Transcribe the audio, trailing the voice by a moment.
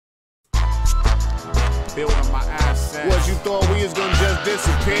building my assets. What, you thought we was gonna just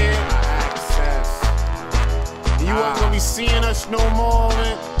disappear? My access. You won't gonna be seeing us no more,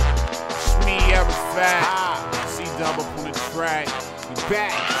 man. It's me, Aarophat. C-Dubb up on the track. We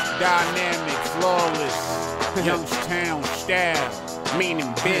back. Dynamic, flawless. Youngstown style.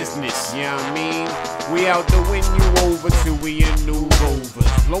 Meaning business, you know what I mean? We out to win you over till we in new Rovers.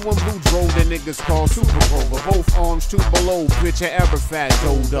 Blowing blue drove the niggas called Super Rover. Both arms two below, picture Aarophat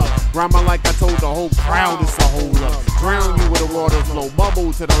told up. Rhyming like I told the whole crowd it's a hold up. Drown you with a water flow,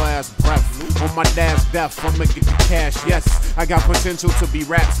 bubble to the last breath. On my dad's death, I'ma get the cash, yes. I got potential to be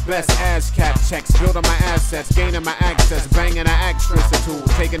rap's best. Ass cap checks, building my assets, gaining my access, banging an actress or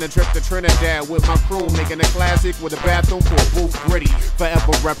two. Taking a trip to Trinidad with my crew, making a classic with a bathroom for a booth gritty.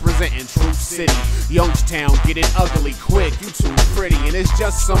 Forever representing True City. Youngstown, get it ugly quick, you too pretty. And it's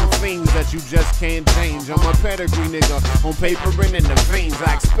just some things that you just can't change. I'm a pedigree nigga, on paper and in the veins.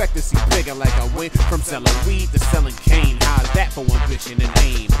 I expect to see bigger like I went from selling weed to selling cane. How's that for ambition and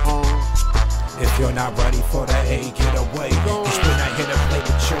aim, If you're not ready for the A, get away. Cause we're not here to play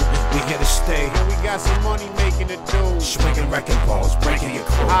with you, we here to stay. And we got some money making it do. Swinging wrecking balls, breaking your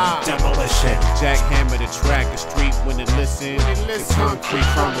crew. Demolition. Jackhammer the track, the street when it listen. The concrete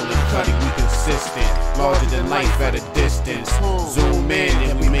crumbling, cutting, we consistent. Larger than life at a distance. Zoom in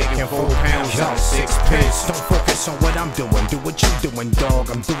and we making 4 pounds out of 6 pence. Don't focus on what I'm doing, do what you doing,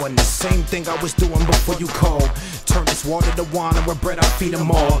 dog. I'm doing the same thing I was doing before you called. Turn this water to wine and with bread I feed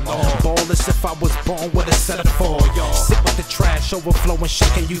them all. Ball as if I was born with a set of 4. Sit with the trash overflowing,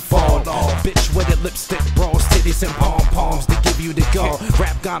 shaking you fall. Bitch with it, lipstick, bras, titties and palms to give you the go.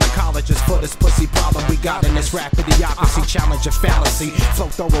 Rap gynecologist for this pussy problem we got in this rap idiocracy. Challenge a fallacy. Flow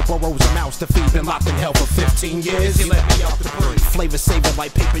thorough burrows a mouse to feed. Been locked in hell for 15 years. You let me off the bird. Flavor saving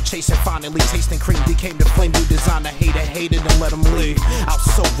like paper chasing. Finally tasting cream became the flame. You designed a hated and let them leave. I'll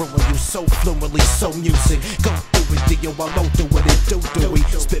so ruin you so fluently, so music. Go through it, D.O. I'll do what it do. We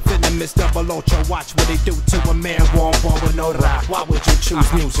spit venomous double ultra. Watch what they do to a man born with no rap. Why would you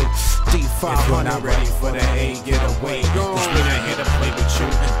choose music? D500. If you're not ready for the A, get away. Cause we not here to play with you,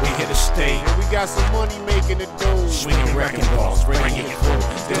 we here to stay. And we got some money making it do. Swinging wrecking balls, breaking your crew.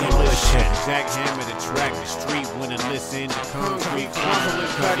 Demolition. Jackhammer the track, the street when it listen. The concrete crumbling,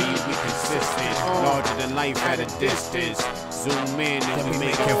 cutty, we consistent. Larger than life at a distance. Zoom in and we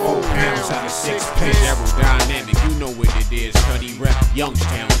making 4 pounds out of 6 pence. Aarodynamic, you know what it is. Cutty rep,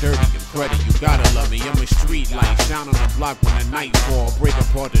 Youngstown, dirty and cruddy. You gotta love me. I'm a street light, shine on the block when the night fall. Break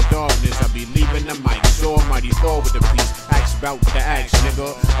apart the darkness, I be leaving the mic. So mighty Thor with the piece. Axe bout the axe,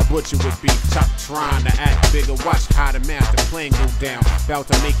 nigga. A butcher with beef, chop trying to act bigger. Watch how the master plan go down. Bout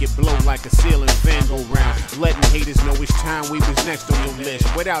to make it blow like a ceiling fan go round. Letting haters know it's time we was next on your list.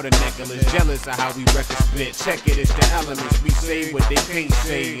 Without a necklace, jealous of how we wreck a spit. Check it, it's the elements. We say what they can't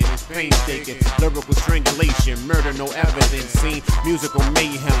say, and it's painstaking. Lyrical strangulation, murder, no evidence seen. Musical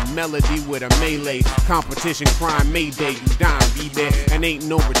mayhem, melody with a melee. Competition, crime, mayday. You dying, be there, and ain't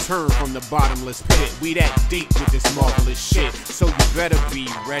no return from the bottomless pit. We that deep with this marvelous shit, so you better be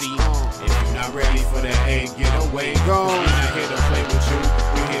ready. If you're not ready for the A, get away. We not here to play with you,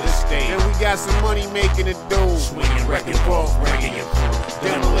 we here to stay. And we got some money making it do. Swinging wrecking balls, breaking your crew.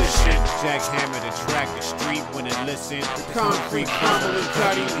 Demolition. Jackhammer the track, the street when it listen. The concrete crumbling,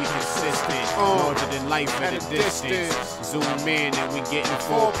 cutty, we consistent. Larger than life at a distance. Zoom in and we getting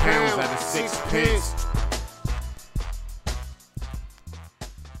 4 pounds out of 6 pence.